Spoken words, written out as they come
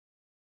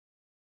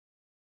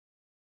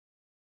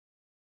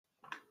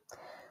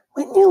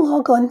When you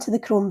log on to the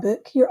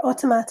Chromebook, you're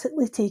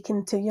automatically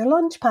taken to your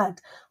Launchpad.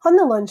 On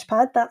the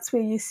Launchpad, that's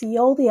where you see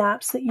all the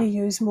apps that you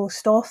use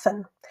most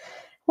often.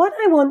 What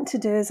I want to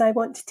do is I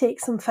want to take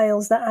some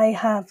files that I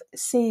have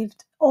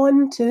saved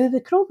onto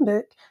the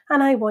Chromebook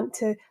and I want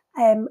to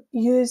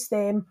use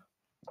them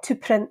to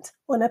print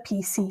on a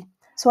PC.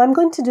 So I'm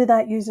going to do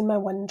that using my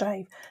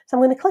OneDrive. So I'm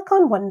going to click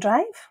on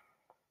OneDrive,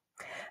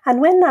 and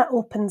when that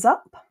opens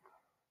up,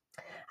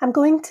 I'm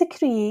going to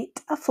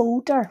create a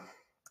folder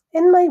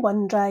in my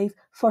OneDrive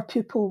for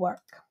pupil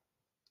work.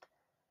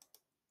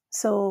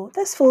 So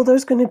this folder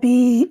is going to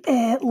be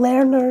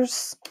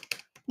learners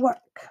work.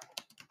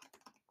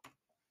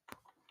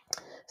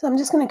 So I'm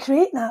just going to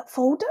create that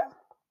folder.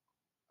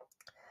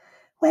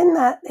 When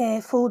that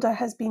folder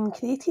has been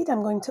created,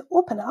 I'm going to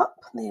open it up.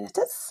 There it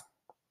is.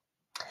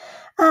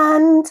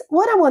 And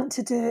what I want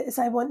to do is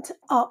I want to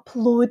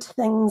upload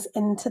things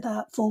into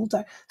that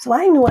folder. So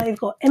I know I've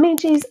got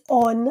images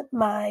on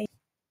my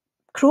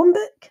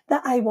Chromebook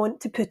that I want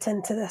to put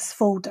into this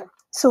folder.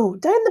 So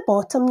down the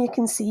bottom, you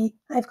can see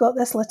I've got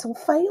this little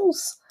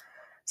files.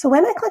 So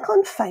when I click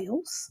on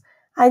files,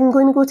 I'm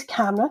going to go to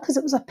camera because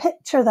it was a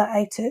picture that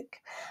I took.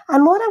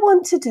 And what I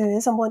want to do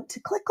is I want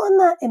to click on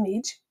that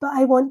image, but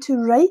I want to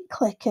right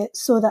click it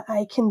so that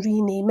I can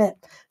rename it.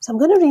 So I'm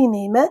going to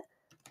rename it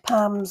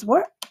Pam's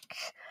Work.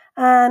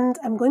 And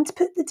I'm going to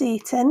put the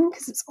date in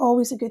because it's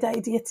always a good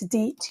idea to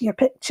date your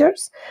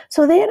pictures.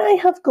 So there I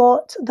have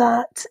got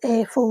that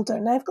folder.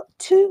 Now I've got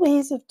two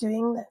ways of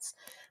doing this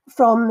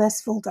from this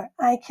folder.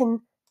 I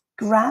can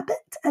grab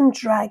it and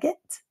drag it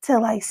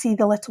till I see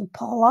the little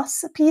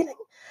plus appearing,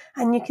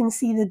 and you can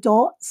see the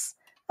dots,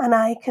 and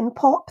I can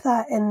pop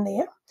that in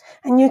there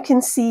and you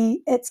can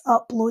see it's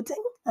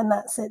uploading, and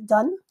that's it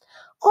done.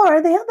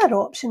 Or the other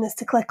option is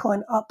to click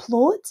on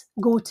upload,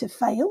 go to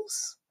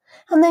files,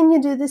 and then you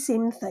do the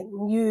same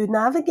thing. You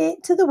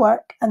navigate to the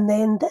work, and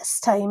then this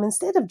time,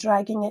 instead of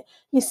dragging it,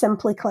 you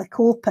simply click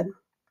open.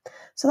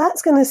 So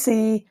that's going to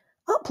say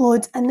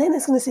upload, and then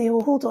it's going to say,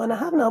 oh, hold on, I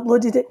haven't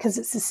uploaded it because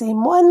it's the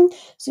same one.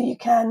 So you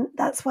can,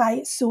 that's why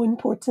it's so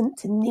important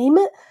to name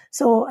it.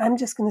 So I'm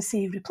just going to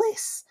say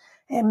replace,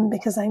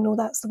 because I know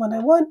that's the one I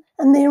want.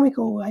 And there we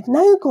go. I've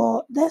now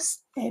got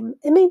this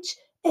image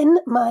in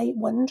my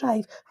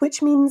OneDrive,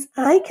 which means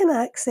I can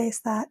access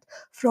that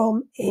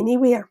from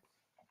anywhere.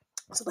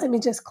 So let me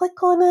just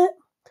click on it.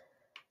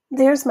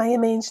 There's my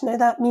image. Now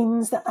that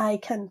means that I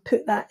can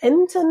put that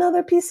into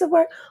another piece of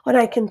work, or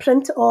I can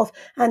print it off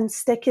and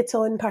stick it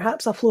on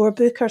perhaps a floor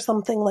book or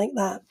something like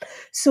that.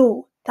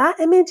 So that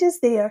image is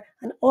there,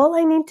 and all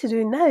I need to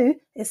do now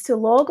is to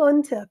log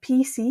on to a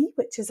PC,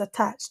 which is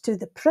attached to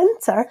the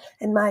printer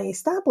in my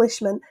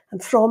establishment,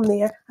 and from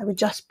there I would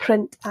just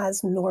print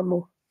as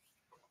normal.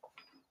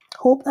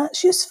 Hope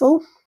that's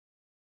useful.